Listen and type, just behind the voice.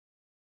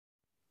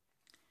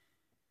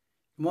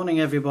Good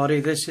morning, everybody.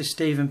 This is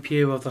Stephen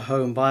Pugh of the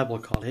Home Bible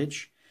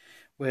College.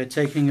 We're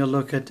taking a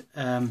look at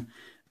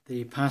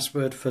the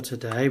password for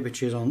today,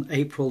 which is on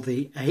April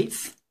the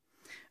 8th.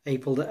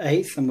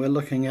 And we're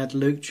looking at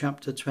Luke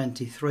chapter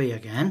 23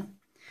 again.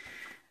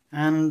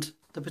 And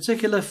the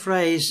particular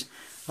phrase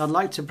I'd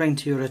like to bring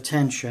to your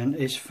attention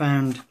is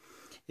found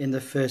in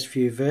the first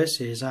few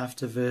verses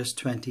after verse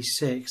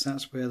 26.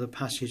 That's where the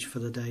passage for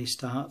the day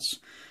starts.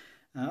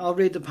 I'll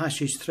read the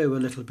passage through a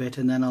little bit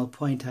and then I'll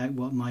point out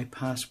what my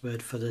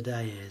password for the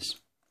day is.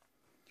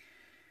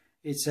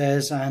 It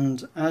says,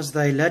 "And as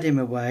they led him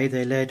away,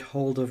 they laid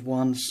hold of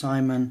one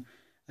Simon,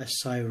 a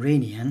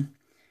Cyrenian,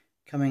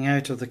 coming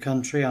out of the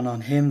country, and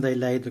on him they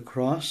laid the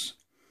cross,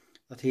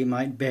 that he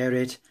might bear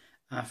it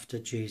after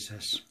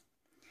Jesus.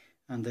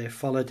 And there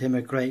followed him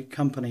a great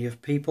company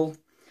of people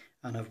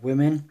and of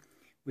women,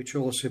 which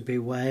also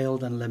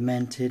bewailed and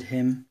lamented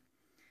him.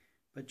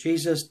 But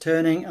Jesus,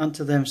 turning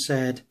unto them,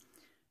 said,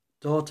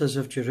 Daughters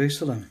of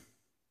Jerusalem,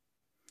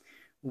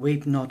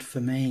 weep not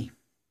for me,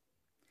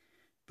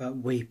 but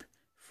weep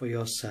for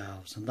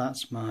yourselves." And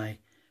that's my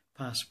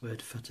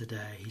password for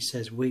today. He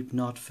says, weep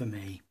not for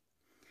me,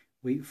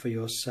 weep for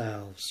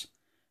yourselves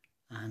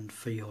and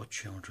for your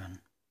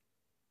children.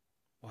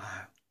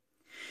 Wow.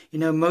 You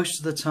know, most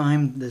of the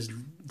time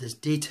there's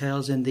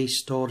details in these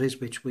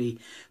stories which we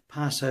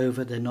pass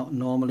over. They're not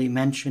normally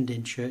mentioned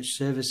in church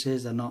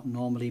services. They're not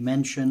normally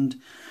mentioned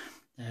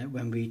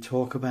when we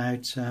talk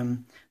about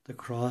the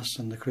cross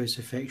and the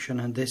crucifixion,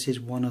 and this is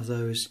one of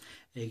those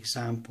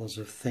examples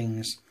of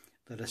things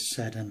that are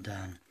said and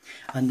done.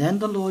 And then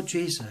the Lord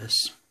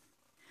Jesus,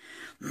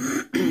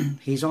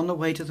 he's on the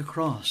way to the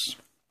cross.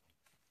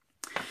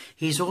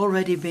 He's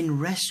already been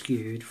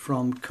rescued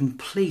from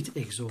complete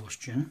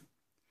exhaustion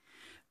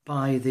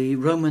by the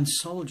Roman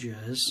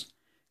soldiers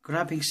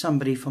grabbing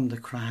somebody from the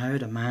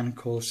crowd, a man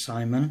called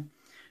Simon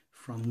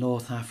from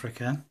North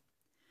Africa.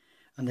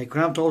 And they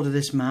grabbed hold of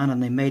this man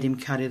and they made him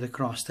carry the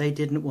cross. They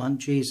didn't want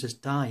Jesus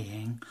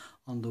dying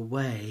on the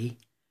way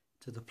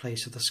to the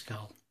place of the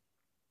skull.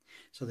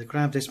 So they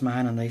grabbed this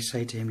man and they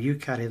say to him, "You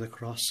carry the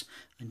cross."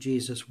 And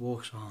Jesus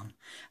walks on.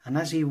 And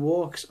as he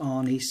walks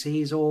on, he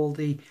sees all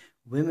the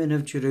women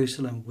of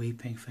Jerusalem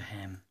weeping for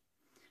him.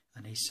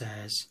 And he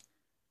says,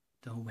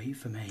 "Don't weep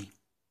for me.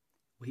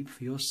 Weep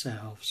for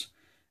yourselves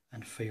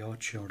and for your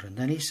children."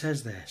 Then he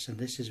says this, and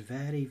this is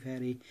very,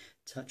 very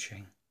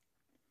touching.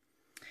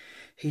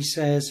 He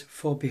says,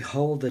 "For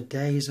behold, the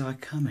days are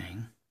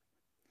coming,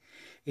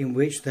 in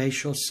which they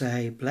shall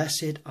say,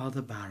 Blessed are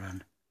the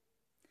barren,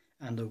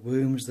 and the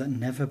wombs that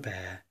never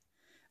bare,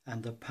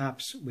 and the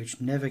paps which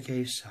never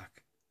gave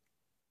suck."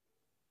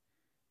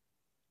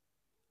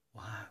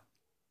 Wow.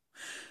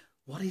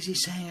 What is he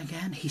saying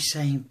again? He's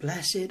saying,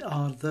 blessed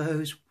are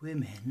those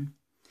women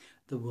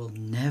that will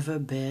never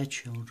bear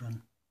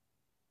children.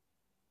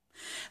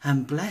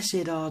 And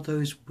blessed are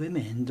those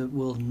women that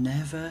will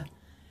never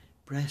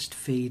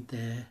breastfeed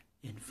their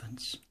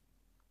infants,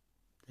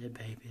 their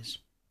babies.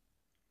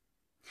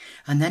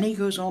 And then he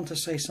goes on to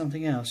say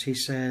something else. He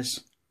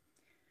says,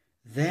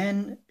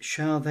 "Then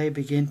shall they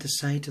begin to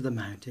say to the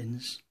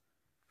mountains,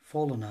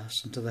 Fall on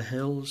us, and to the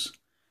hills,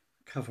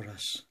 cover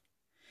us.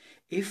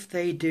 If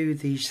they do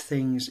these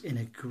things in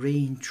a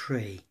green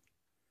tree,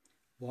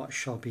 what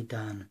shall be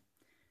done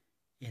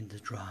in the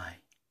dry?"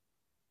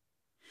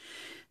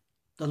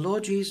 The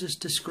Lord Jesus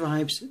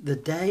describes the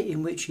day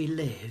in which he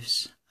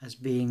lives as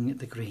being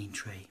the green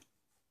tree.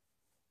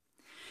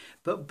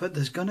 But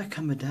there's going to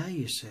come a day,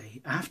 you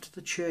see, after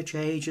the church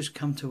age has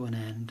come to an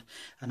end,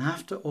 and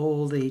after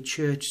all the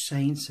church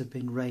saints have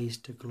been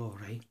raised to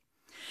glory,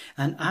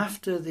 and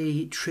after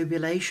the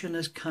tribulation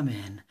has come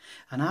in,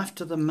 and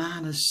after the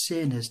man of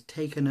sin has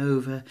taken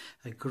over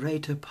a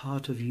greater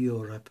part of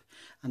Europe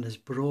and has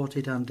brought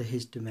it under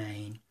his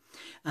domain,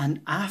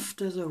 and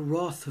after the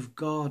wrath of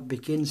God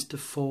begins to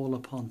fall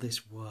upon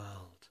this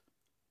world,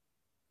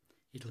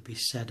 it'll be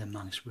said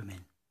amongst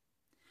women,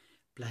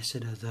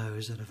 blessed are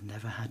those that have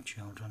never had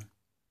children.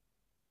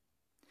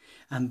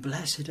 And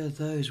blessed are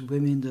those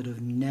women that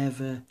have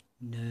never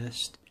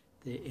nursed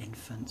their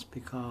infants,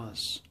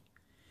 because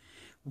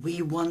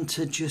we want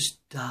to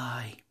just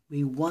die.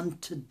 We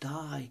want to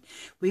die.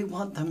 We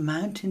want the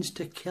mountains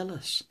to kill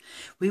us.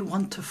 We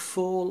want to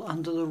fall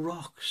under the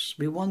rocks.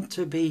 We want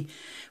to be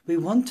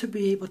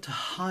able to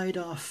hide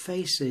our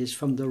faces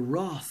from the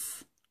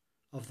wrath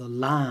of the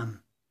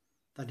Lamb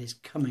that is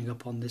coming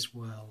upon this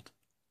world.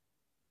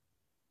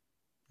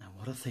 Now,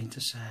 what a thing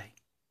to say.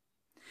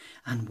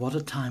 And what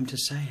a time to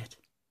say it.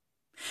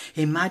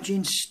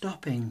 Imagine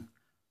stopping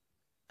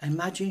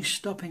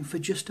for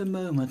just a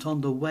moment on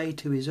the way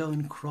to his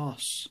own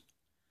cross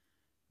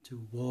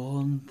to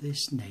warn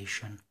this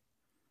nation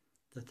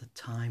that the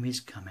time is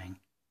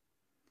coming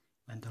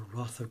when the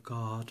wrath of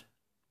God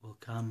will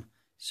come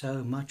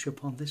so much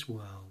upon this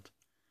world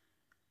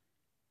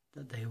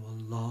that they will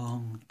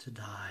long to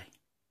die.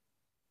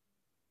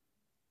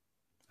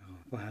 Oh,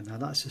 wow, now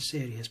that's a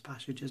serious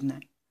passage, isn't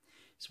it?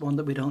 It's one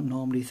that we don't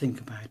normally think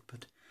about,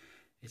 but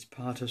it's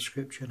part of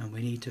Scripture, and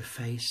we need to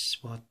face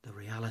what the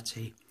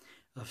reality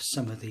of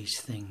some of these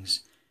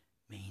things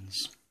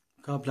means.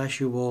 God bless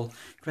you all.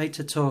 Great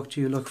to talk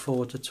to you. Look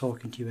forward to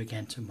talking to you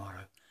again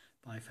tomorrow.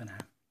 Bye for now.